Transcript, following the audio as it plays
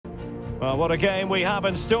Well, what a game we have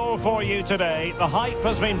in store for you today. The hype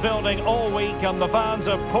has been building all week and the fans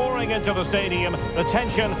are pouring into the stadium. The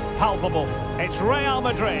tension palpable. It's Real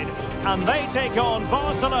Madrid and they take on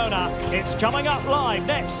Barcelona. It's coming up live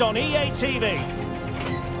next on EA TV.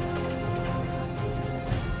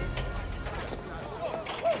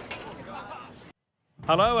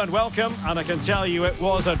 Hello and welcome, and I can tell you it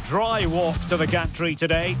was a dry walk to the gantry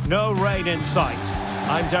today. No rain in sight.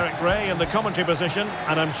 I'm Derek Ray in the commentary position,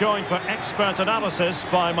 and I'm joined for expert analysis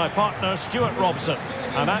by my partner Stuart Robson.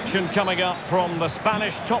 And action coming up from the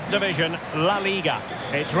Spanish top division, La Liga.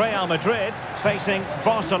 It's Real Madrid facing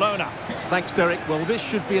Barcelona. Thanks, Derek. Well, this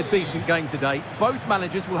should be a decent game today. Both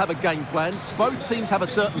managers will have a game plan. Both teams have a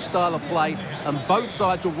certain style of play, and both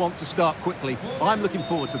sides will want to start quickly. I'm looking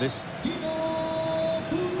forward to this.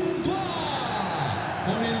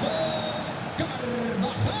 Con el 2,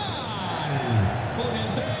 Carvajal. Con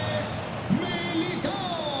el 3, Militao.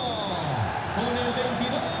 Con el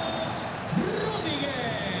 22,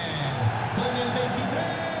 Rudiger. Con el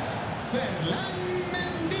 23, Ferland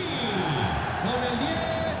Mendy. Con el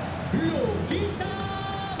 10, Luquita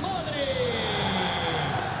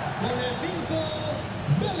Modric. Con el 5,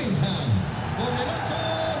 Bellingham. Con el 8,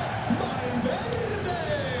 Valverde.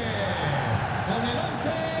 Con el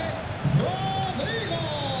 11, Rodrigo.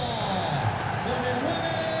 Con el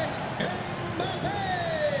 9, Mbappé.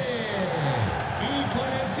 Y con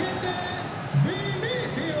el 7,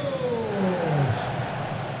 Vinicius.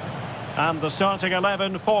 And the starting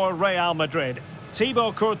 11 for Real Madrid.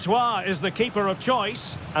 Thibaut Courtois is the keeper of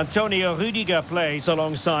choice. Antonio Rudiger plays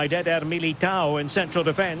alongside Eder Militao in central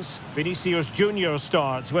defence. Vinicius Junior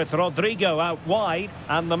starts with Rodrigo out wide.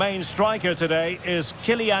 And the main striker today is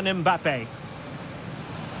Kylian Mbappé.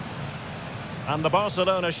 And the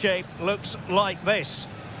Barcelona shape looks like this.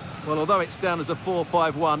 Well, although it's down as a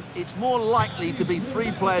 4-5-1, it's more likely to be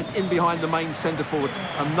three players in behind the main centre forward.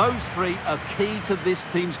 And those three are key to this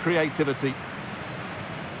team's creativity.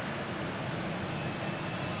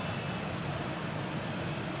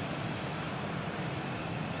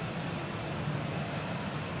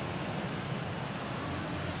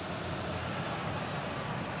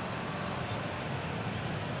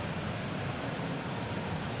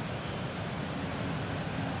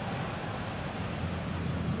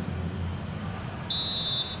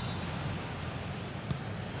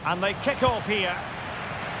 And they kick off here.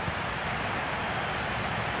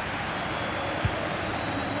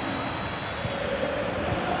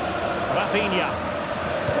 Rafinha.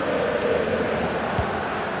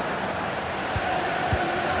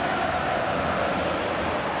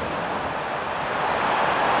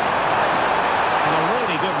 And a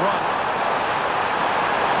really good run.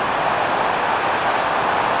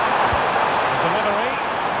 Delivery.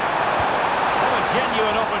 Oh, a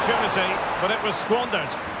genuine opportunity, but it was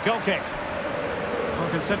squandered. Goal kick. Well,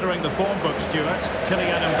 considering the form book, Stuart,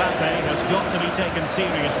 Kylian Mbappé has got to be taken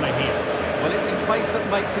seriously here. Well, it's his pace that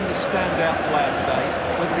makes him the standout player today.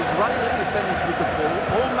 Whether he's running at defenders with the ball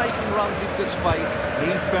or making runs into space,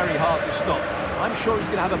 he's very hard to stop. I'm sure he's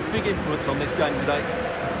going to have a big influence on this game today.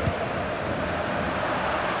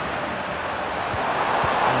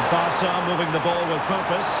 And Barca moving the ball with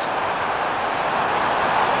purpose.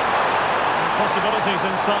 Possibilities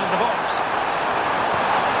inside the box.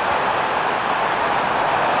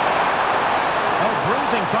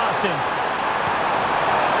 Bruising past him.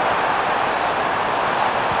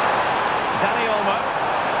 Dani Olmo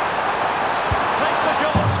takes the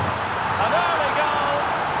shot. An early goal.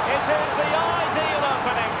 It is the ideal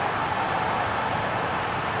opening.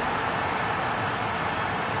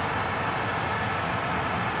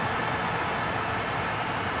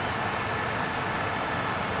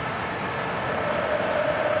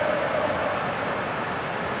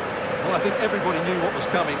 Well, I think everybody knew what was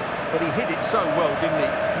coming, but he hit it so well, didn't he?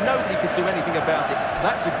 Nobody could do anything about it.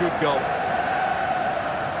 That's a good goal.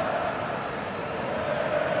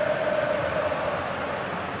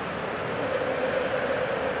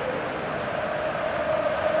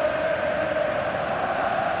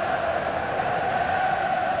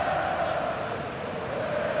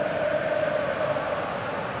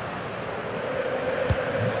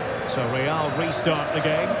 So Real restart the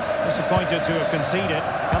game. Disappointed to have conceded.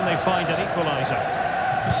 Can they find an equaliser?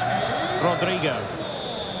 Rodrigo.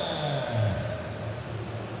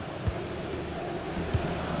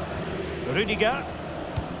 Rudiger.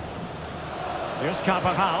 Here's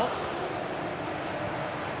Carvajal.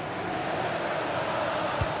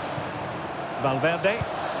 Valverde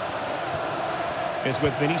is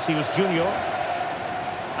with Vinicius Junior.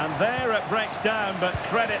 And there it breaks down, but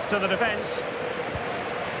credit to the defence.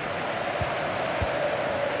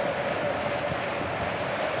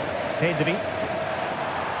 Pedri.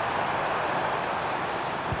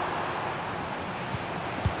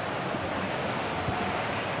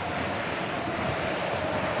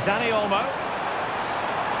 Dani Olmo.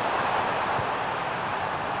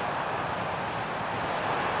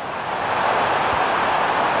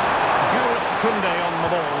 Koundé on the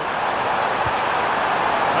ball.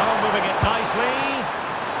 Now moving it nicely.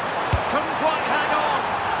 Couldn't quite hang on.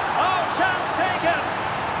 Oh, chance taken.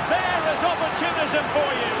 There is opportunism for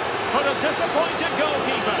you, for a disappointed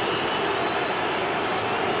goalkeeper.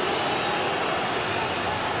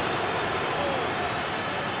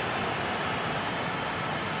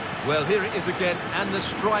 Well, here it is again, and the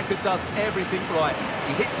striker does everything right.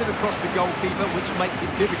 He hits it across the goalkeeper, which makes it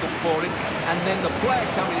difficult for him, and then the player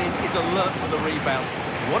coming in is alert for the rebound.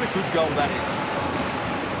 What a good goal that is.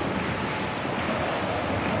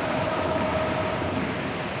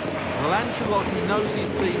 Well, Ancelotti knows his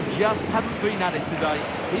team just haven't been at it today.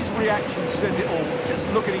 His reaction says it all. Just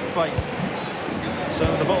look at his face. So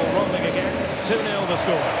the ball rolling again. 2-0 the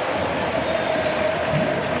score.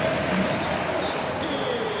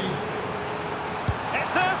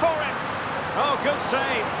 Oh, good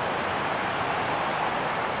save.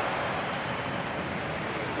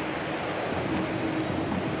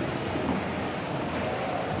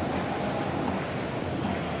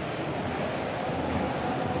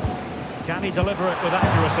 Can he deliver it with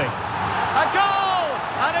accuracy? A goal!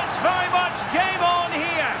 And it's very much game on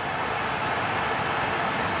here.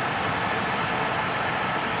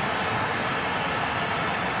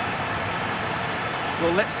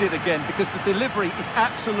 Well, let's see it again, because the delivery is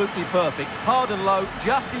absolutely perfect. Hard and low,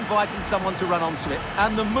 just inviting someone to run onto it.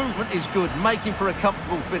 And the movement is good, making for a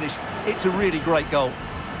comfortable finish. It's a really great goal.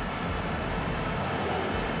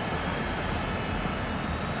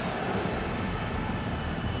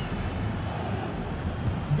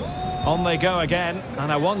 On they go again,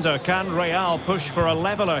 and I wonder, can Real push for a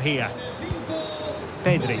leveller here?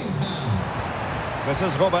 Pedri. This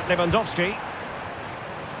is Robert Lewandowski.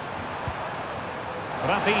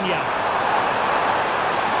 Rafinha.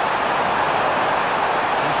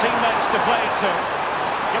 And teammates to play it to,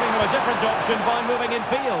 giving them a different option by moving in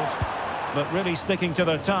field, but really sticking to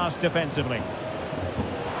their task defensively.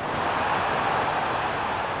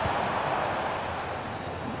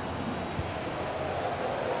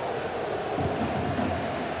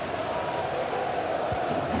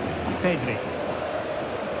 Pedri.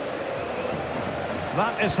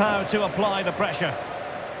 That is how to apply the pressure.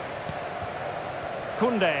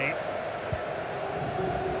 Koundé.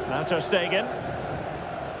 Now Ter Stegen.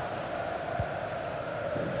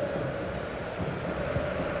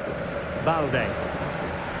 Balde.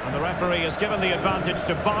 And the referee has given the advantage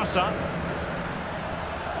to Barca.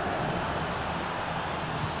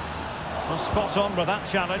 Well, spot on with that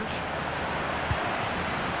challenge.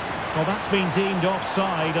 Well, that's been deemed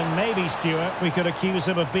offside, and maybe, Stuart, we could accuse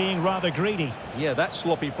him of being rather greedy. Yeah, that's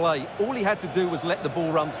sloppy play. All he had to do was let the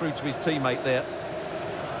ball run through to his teammate there.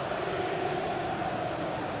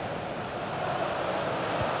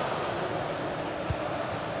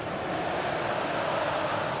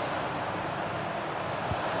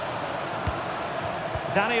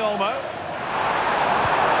 Dani Olmo.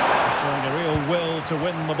 Showing a real will to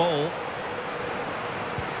win the ball.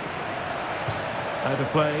 Out of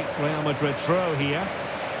play, Real Madrid throw here.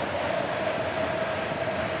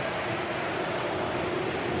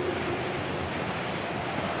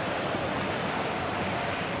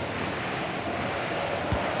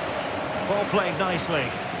 Ball played nicely.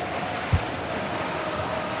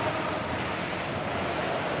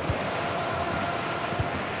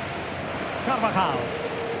 Carvajal.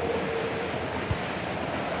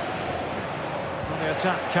 Well, the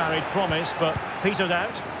attack carried promise, but petered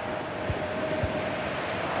out.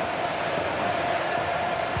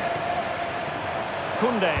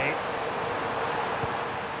 Koundé.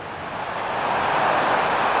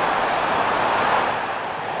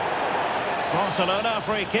 Barcelona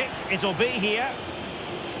free kick. It'll be here.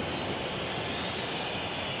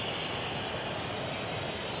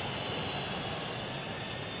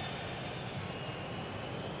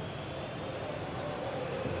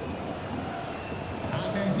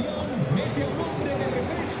 Atención, mete un hombre de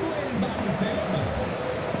refresco en Barcelona.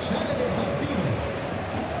 Sale del partido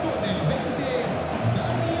con el 20,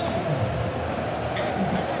 Dani Olmo.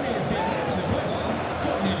 Entrará en el terreno de juego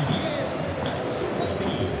con el 10, Ansu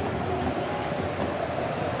Fati.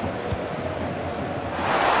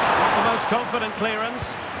 The most confident clearance.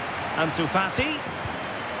 Ansu Fati.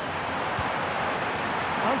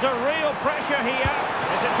 Under real pressure here.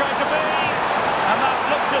 Is it going to be? And that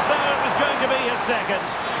looked as though it was going to be his second.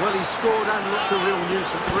 Well, he scored and looked a real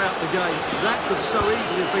nuisance throughout the game. That could so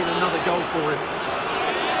easily have been another goal for him.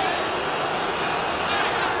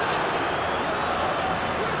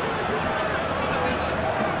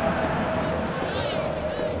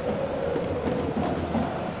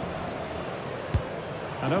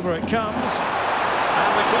 And over it comes.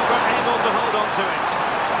 And the keeper able to hold on to it.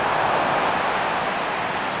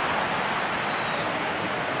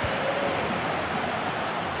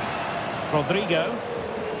 Rodrigo.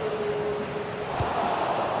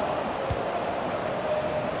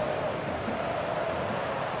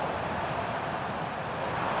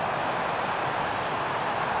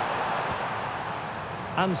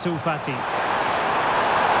 Ansu Fati.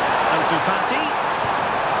 Ansu Fati.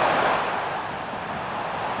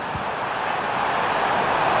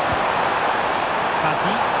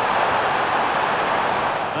 Fati.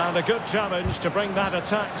 And a good challenge to bring that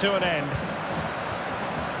attack to an end.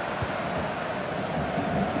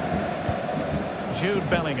 Jude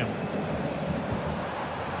Bellingham.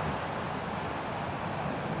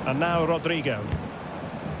 And now Rodrigo.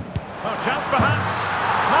 Oh, chance perhaps.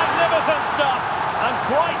 Magnificent stuff. And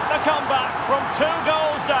quite the comeback from 2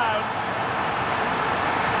 goals down.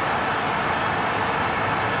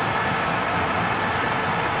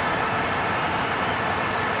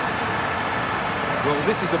 Well,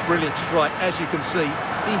 this is a brilliant strike, as you can see.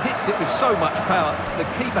 He hits it with so much power. The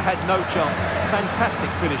keeper had no chance.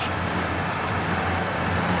 Fantastic finish.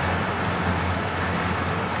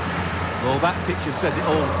 Well, that picture says it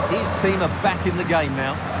all. His team are back in the game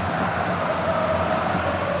now.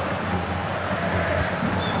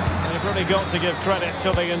 They've really got to give credit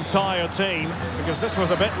to the entire team, because this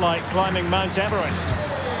was a bit like climbing Mount Everest.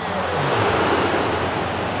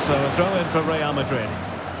 So a throw in for Real Madrid.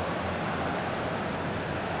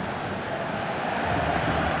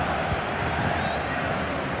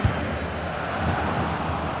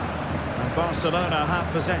 And Barcelona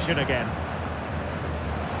have possession again.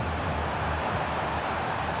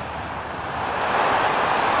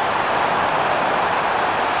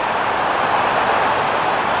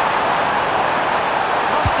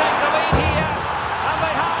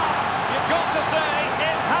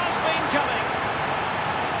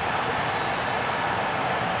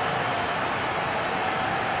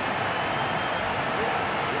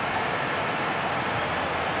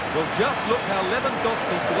 Well, just look how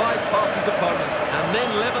Lewandowski glides past his opponent, and then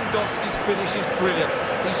Lewandowski's finish is brilliant.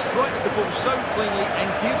 He strikes the ball so cleanly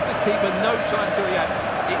and gives the keeper no time to react.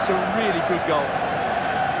 It's a really good goal.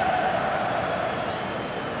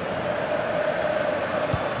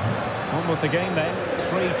 On with the game then,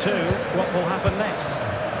 3-2. What will happen next?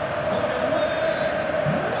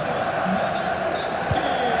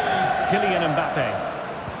 Kylian Mbappe.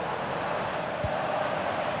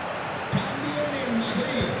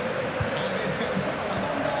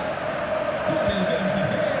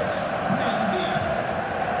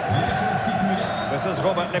 This is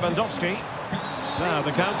Robert Lewandowski. Now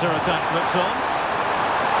the counter-attack looks on.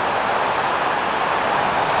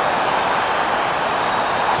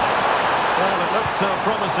 Well, it looks so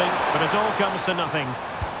promising, but it all comes to nothing.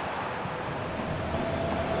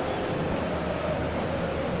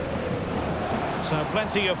 So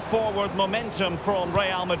plenty of forward momentum from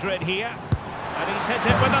Real Madrid here. And he's hit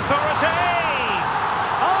it with authority!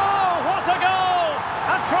 Oh, what a goal!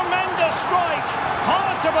 A tremendous strike!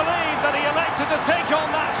 Hard to believe that he elected to take on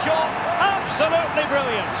that shot. Absolutely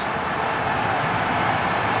brilliant.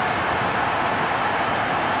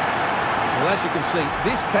 Well, as you can see,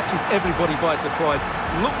 this catches everybody by surprise.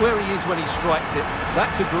 Look where he is when he strikes it.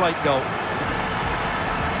 That's a great goal.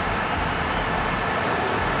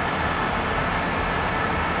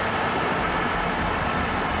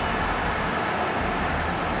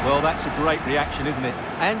 Well, that's a great reaction, isn't it?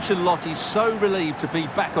 Ancelotti's so relieved to be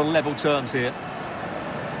back on level terms here.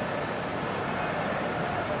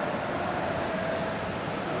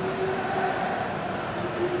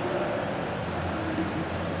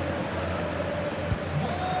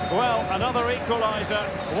 Well, another equaliser.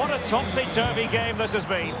 What a topsy-turvy game this has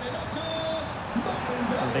been.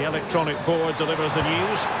 And the electronic board delivers the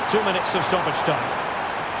news. 2 minutes of stoppage time.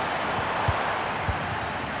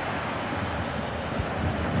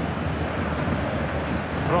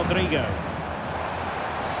 Rodrigo.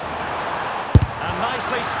 And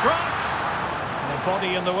nicely struck. The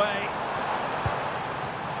body in the way.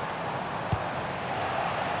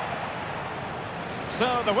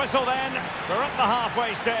 So the whistle then. We're at the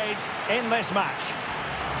halfway stage in this match.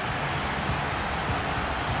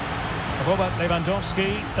 Robert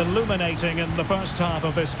Lewandowski illuminating in the first half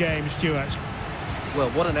of this game, Stuart. Well,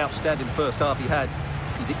 what an outstanding first half he had.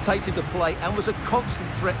 He dictated the play and was a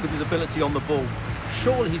constant threat with his ability on the ball.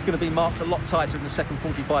 Surely he's going to be marked a lot tighter in the second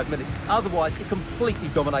 45 minutes. Otherwise, he'll completely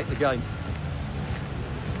dominate the game.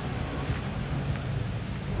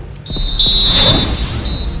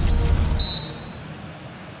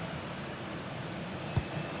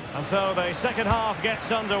 And so the second half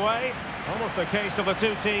gets underway. Almost a case of the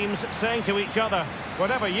two teams saying to each other,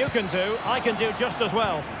 whatever you can do, I can do just as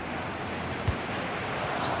well.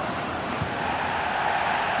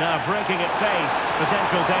 Now breaking at pace,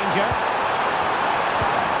 potential danger.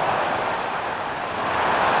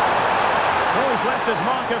 Oh, he's left his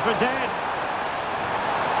marker for dead.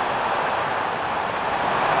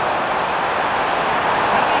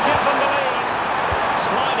 Can he give them the lead?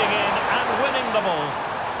 Sliding in and winning the ball.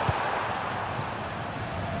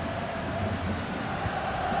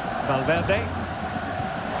 Valverde.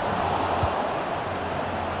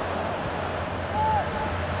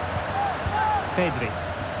 Pedri.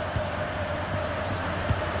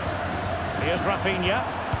 Here's Rafinha.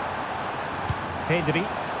 Pedri.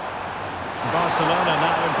 Barcelona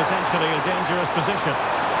now in potentially a dangerous position.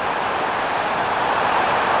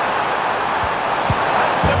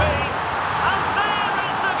 Back to me. And there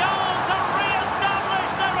is the goal to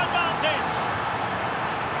re-establish their advantage.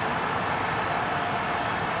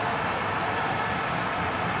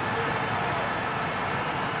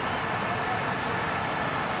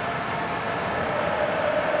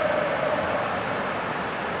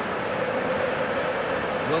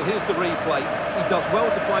 Well, here's the replay. He does well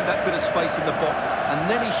to find that bit of space in the box, and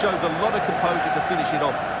then he shows a lot of composure to finish it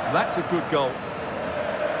off. That's a good goal.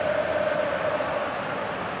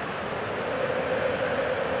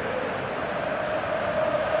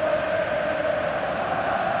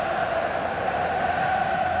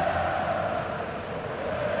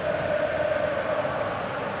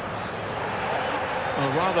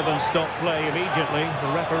 Well, rather than stop play immediately,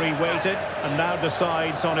 the referee waited and now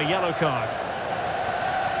decides on a yellow card.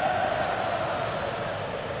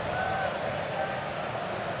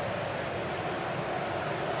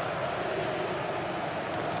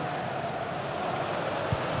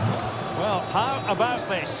 Well, how about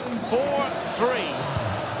this? 4-3.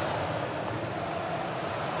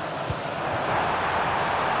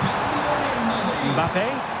 Mbappe.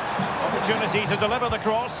 Opportunity to deliver the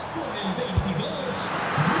cross.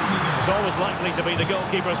 It's always likely to be the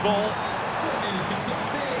goalkeeper's ball.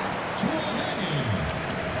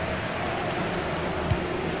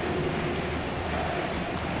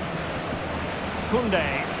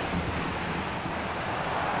 Koundé.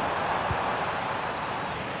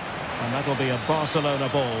 And that'll be a Barcelona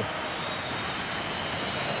ball.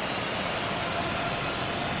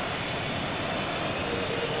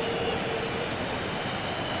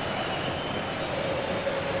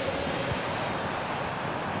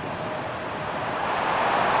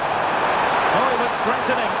 Oh, looks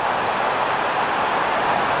threatening.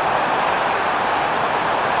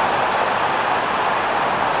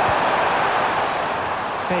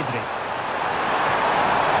 Pedri.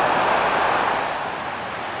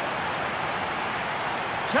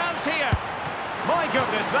 Chance here. My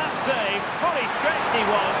goodness, that save. Fully stretched he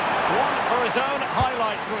was. One for his own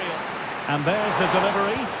highlights reel. And there's the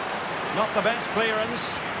delivery. Not the best clearance.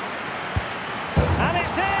 And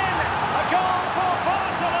it's in! A goal for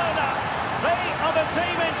Barcelona. They are the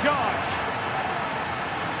team in charge.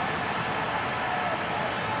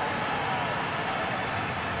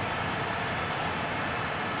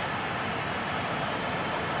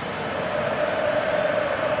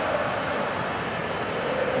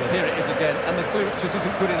 Here it is again, and the clearance just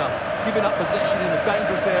isn't good enough. Giving up possession in a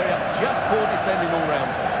dangerous area, just poor defending all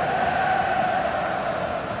round.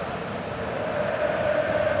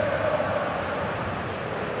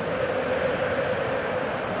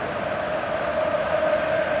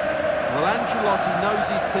 Well, Ancelotti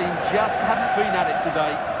knows his team just haven't been at it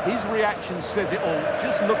today. His reaction says it all.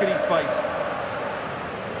 Just look at his face.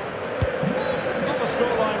 Not the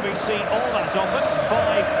scoreline we see all that often.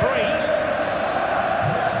 5-3.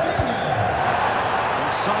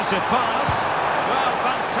 Decisive pass. Well,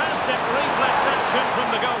 fantastic reflex action from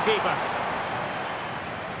the goalkeeper.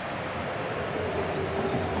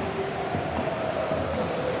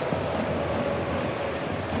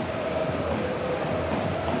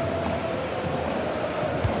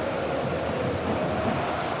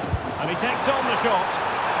 And he takes on the shot.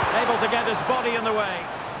 Able to get his body in the way.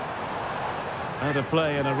 Out of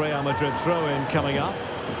play in a Real Madrid throw-in coming up.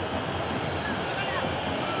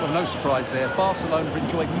 Well, no surprise there. Barcelona have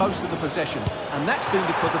enjoyed most of the possession, and that's been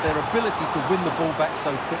because of their ability to win the ball back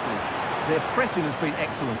so quickly. Their pressing has been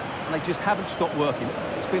excellent, and they just haven't stopped working.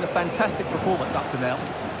 It's been a fantastic performance up to now.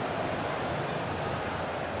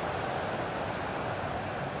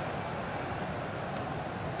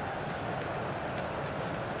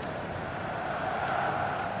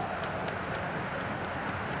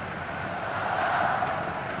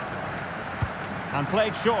 And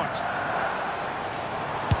played short.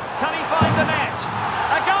 Can he find the net?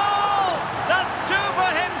 A goal! That's two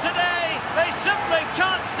for him today. They simply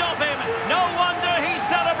can't stop him. No wonder he's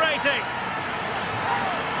celebrating.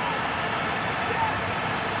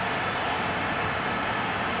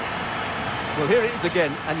 Well, here it is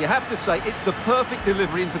again, and you have to say it's the perfect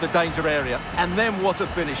delivery into the danger area. And then what a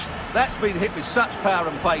finish. That's been hit with such power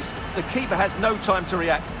and pace. The keeper has no time to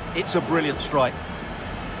react. It's a brilliant strike.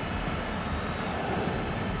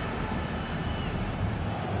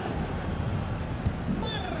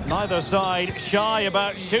 Neither side shy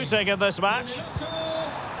about shooting in this match.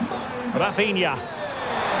 Rafinha.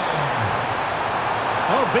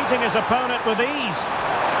 Oh, beating his opponent with ease.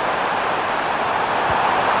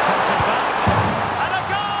 Cuts it back. And a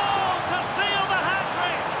goal to seal the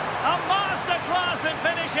hat-trick. A masterclass in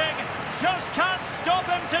finishing. Just can't stop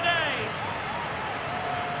him today.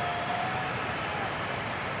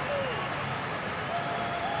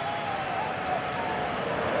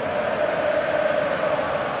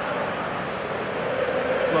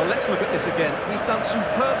 Well, let's look at this again. He's done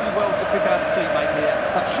superbly well to pick out a teammate here,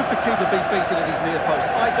 but should the keeper be beaten at his near post?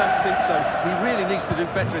 I don't think so. He really needs to do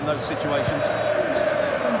better in those situations.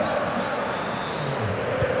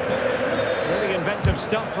 Really inventive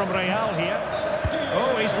stuff from Real here.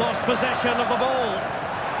 Oh, he's lost possession of the ball.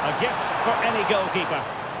 A gift for any goalkeeper.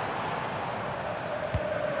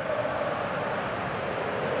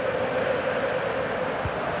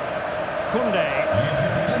 Koundé.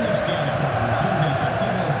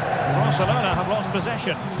 Barcelona have lost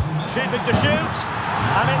possession. Shaping to shoot.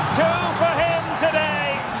 And it's two for him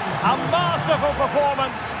today. A masterful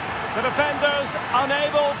performance. The defenders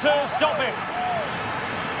unable to stop him.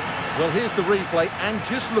 Well, here's the replay, and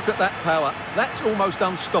just look at that power. That's almost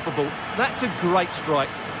unstoppable. That's a great strike.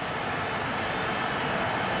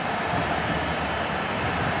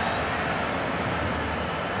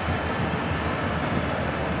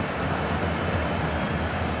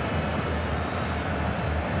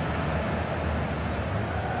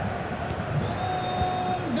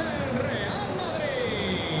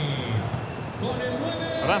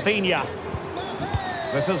 Rafinha.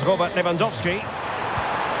 This is Robert Lewandowski.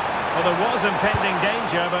 Well, there was impending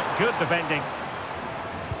danger, but good defending.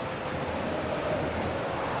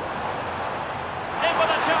 In with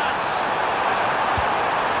a chance.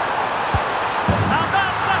 And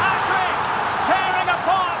that's the hat-trick. Tearing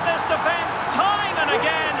apart this defence time and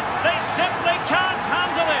again. They simply can't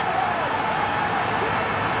handle him.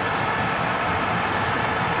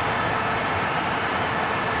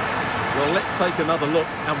 Well, let's take another look.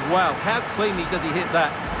 And wow, how cleanly does he hit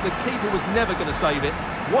that? The keeper was never going to save it.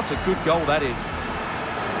 What a good goal that is.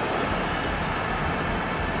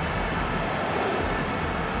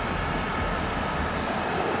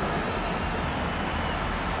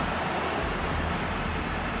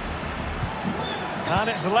 And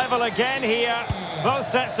it's level again here. Both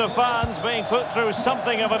sets of fans being put through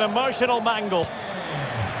something of an emotional mangle.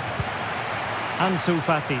 Ansu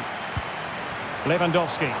Fati.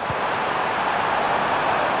 Lewandowski.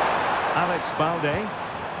 Alex Balde.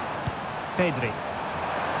 Pedri.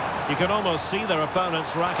 You can almost see their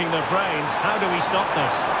opponents racking their brains. How do we stop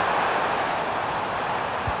this?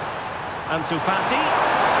 Ansu Fati.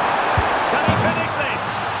 Can he finish this?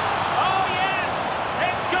 Oh yes!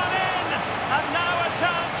 It's gone in! And now a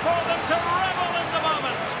chance for them to revel in the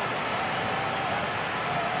moment.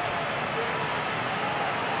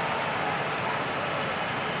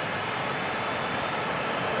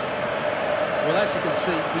 Well, as you can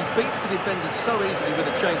see, he beats the defenders so easily with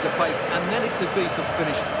a change of pace, and then it's a decent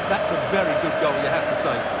finish. That's a very good goal, you have to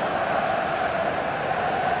say.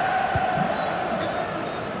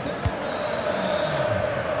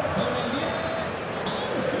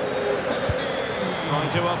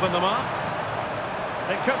 Trying to open them up.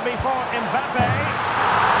 It could be for Mbappe.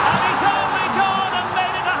 And he's only gone and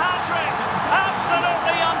made it a hat-trick.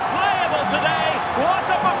 Absolutely unplayable today. What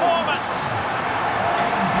a performance.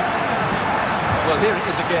 Well, here it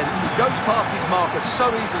is again. He goes past his marker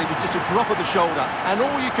so easily with just a drop of the shoulder. And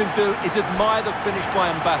all you can do is admire the finish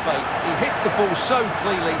by Mbappe. He hits the ball so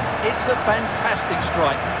cleanly. It's a fantastic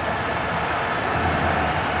strike.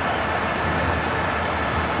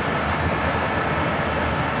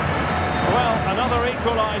 Well, another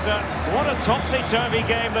equaliser. What a topsy-turvy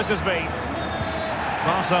game this has been.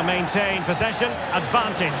 Barca maintain possession,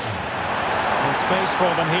 advantage. And space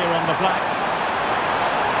for them here on the flank.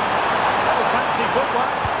 Fancy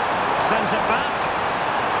footwork, sends it back.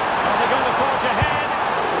 Are they going to forge ahead?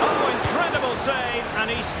 Oh, incredible save,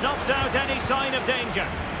 and he snuffed out any sign of danger.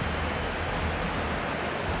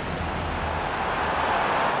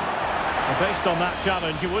 A Based on that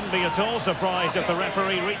challenge, you wouldn't be at all surprised if the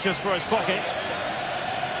referee reaches for his pocket.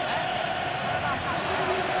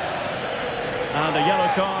 And a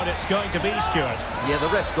yellow card it's going to be, Stuart. Yeah, the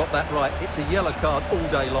ref's got that right. It's a yellow card all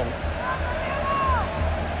day long.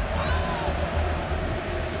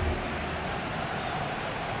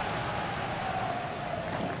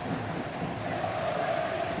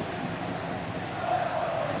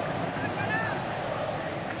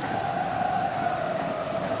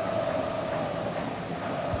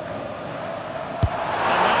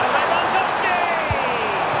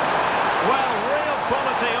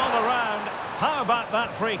 How about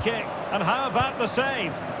that free kick? And how about the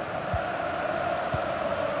save?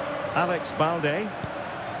 Alex Balde.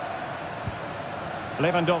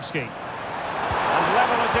 Lewandowski. And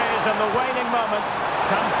level it is in the waning moments.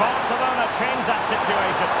 Can Barcelona change that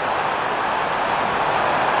situation?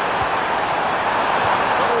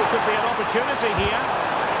 Oh, could be an opportunity here.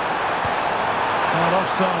 Well,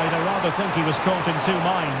 offside. I rather think he was caught in two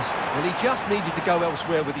minds. Well, he just needed to go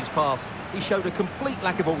elsewhere with his pass. He showed a complete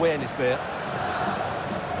lack of awareness there.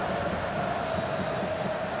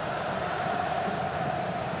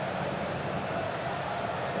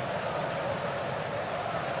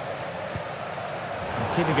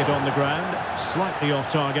 Keeping it on the ground, slightly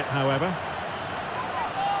off target, however.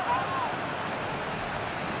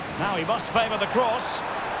 Now he must favour the cross.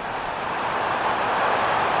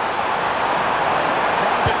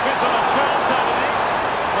 Trying to chisel a chance out of it.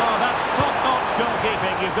 Oh, that's top-notch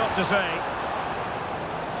goalkeeping, you've got to say.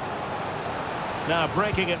 Now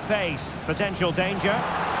breaking at pace, potential danger.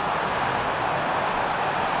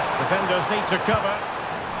 Defenders need to cover.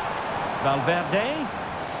 Valverde.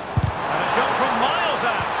 And a shot from miles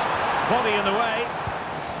out. Body in the way.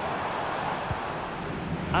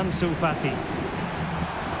 Ansu Fati.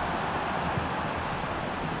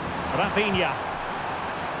 Rafinha.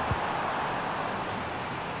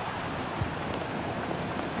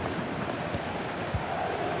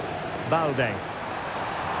 Balde.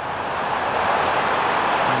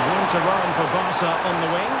 And room to run for Barca on the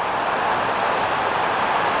wing.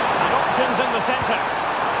 And options in the centre.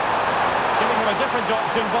 Giving him a different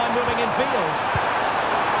option by moving in field.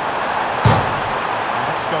 And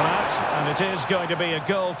that's gone out, and it is going to be a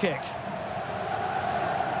goal kick.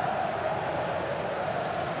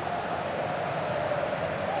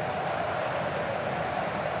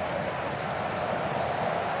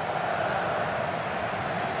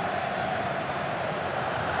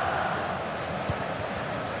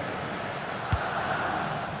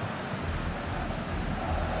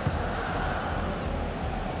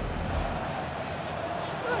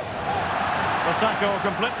 The tackle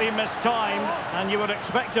completely mistimed, and you would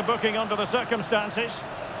expect a booking under the circumstances.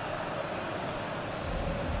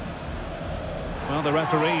 Well, the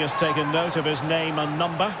referee has taken note of his name and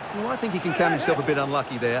number. Well, I think he can count himself a bit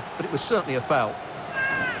unlucky there, but it was certainly a foul.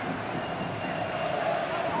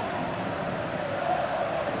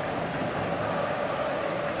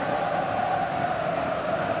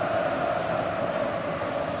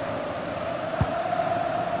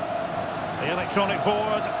 The electronic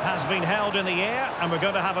board has been held in the air, and we're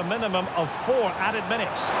going to have a minimum of 4 added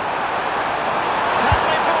minutes. Can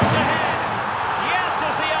they forge ahead? Yes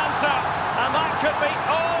is the answer, and that could be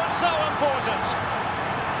oh so important.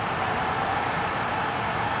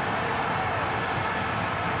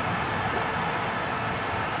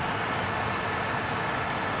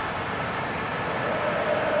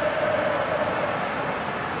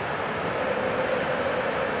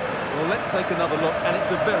 Well, let's take another look, and it's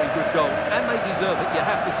a very good goal, and they deserve it, you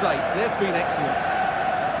have to say. They've been excellent.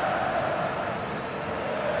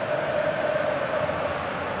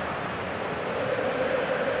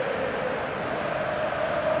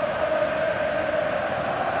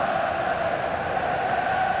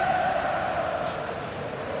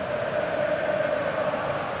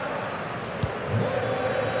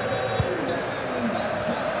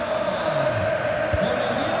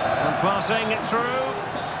 And passing it through.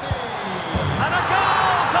 And a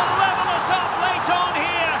goal to level it up late on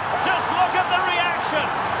here. Just look at the reaction.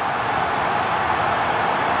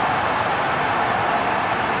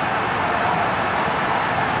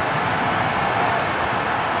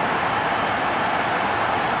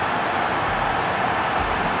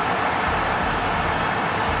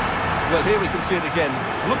 Well, here we can see it again.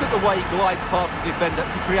 Look at the way he glides past the defender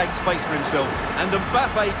to create space for himself. And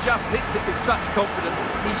Mbappe just hits it with such confidence.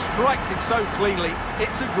 He strikes it so cleanly.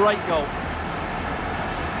 It's a great goal.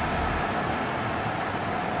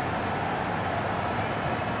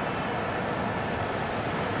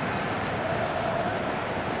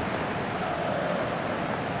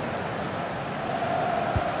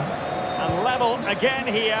 And level again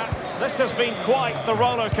here. This has been quite the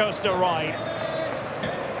roller coaster ride.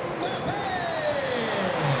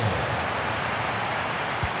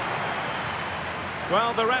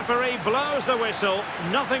 Well, the referee blows the whistle.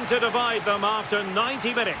 Nothing to divide them after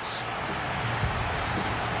 90 minutes.